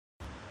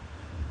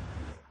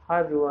Hi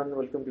everyone,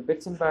 welcome to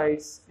Bits and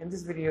Bytes. In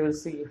this video, you'll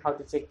see how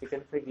to check the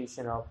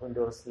configuration of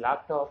Windows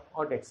laptop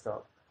or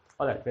desktop.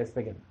 Alright, let's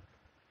begin.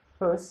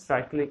 First,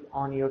 right click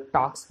on your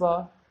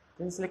taskbar,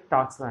 then select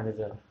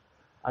Taskmanager.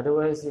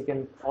 Otherwise, you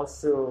can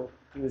also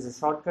use a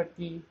shortcut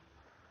key.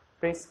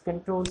 Press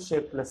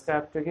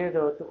Ctrl+Shift+Tab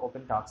together to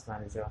open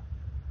Taskmanager.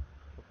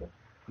 Okay.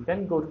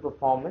 Then go to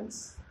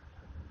Performance.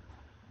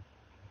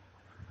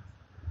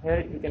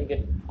 Here you can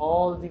get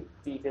all the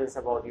details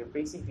about your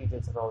basic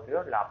details about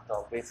your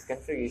laptop, basic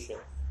configuration.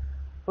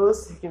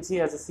 First, you can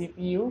see as a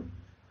CPU,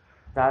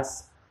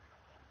 that's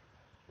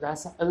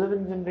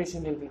 11th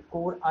generation in the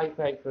Core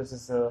i5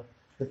 processor.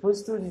 The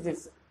first two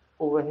digits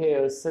over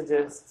here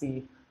suggest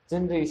the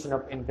generation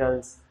of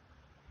Intel's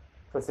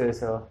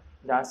processor.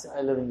 That's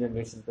 11th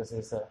generation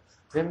processor.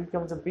 Then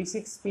comes the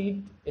basic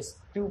speed is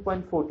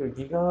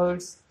 2.42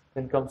 GHz.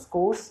 Then comes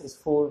cores is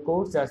 4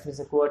 cores. That means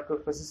a quad-core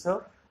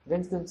processor.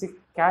 Then comes the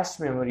cache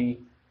memory.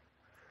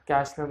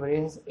 Cache memory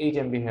is 8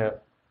 MB here.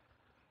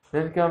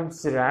 Then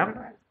comes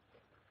RAM.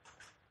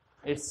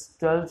 It's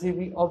 12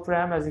 GB of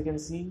RAM, as you can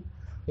see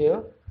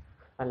here.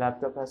 My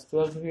laptop has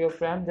 12 GB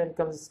of RAM. Then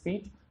comes the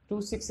speed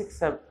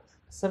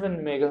 2667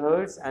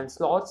 MHz, and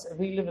slots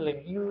available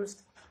and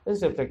used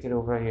is reflected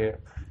over here.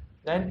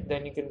 Then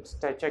you can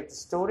check the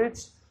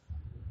storage.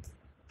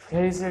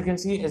 Here is, you can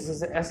see, this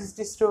is the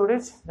SSD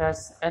storage.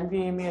 That's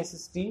NVMe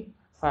SSD,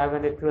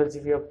 512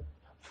 GB of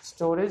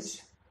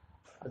storage.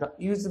 The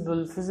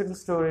usable physical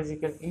storage you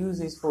can use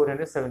is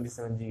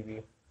 477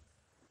 GB.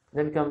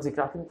 Then comes the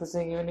graphic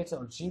processing unit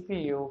or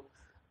GPU.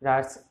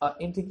 That's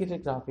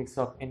integrated graphics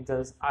of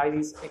Intel's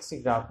Iris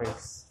Xe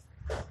graphics.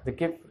 The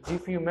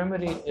GPU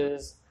memory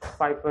is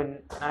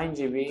 5.9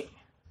 GB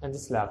in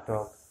this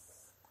laptop.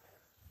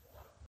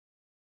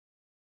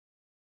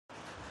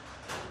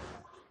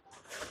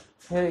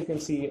 Here you can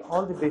see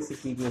all the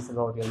basic details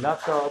about your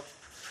laptop,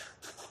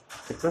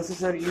 the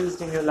processor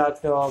used in your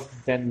laptop,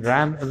 then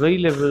RAM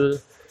available,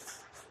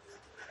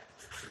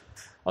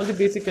 all the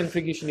basic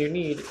configuration you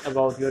need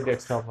about your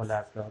desktop or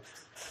laptop.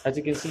 As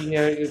you can see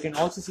here, you can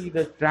also see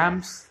the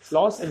RAM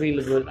slots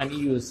available and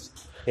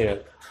used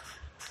here,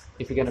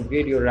 if you can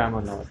upgrade your RAM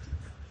or not.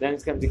 Then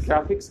comes the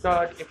graphics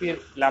card. If your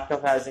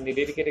laptop has any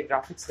dedicated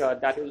graphics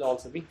card, that will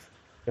also be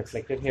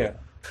reflected here.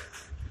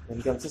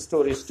 Then comes the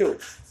storage too.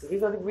 So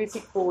these are the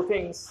basic 4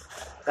 things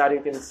that you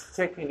can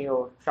check in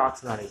your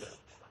Taskmanager.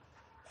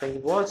 Thank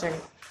you for watching.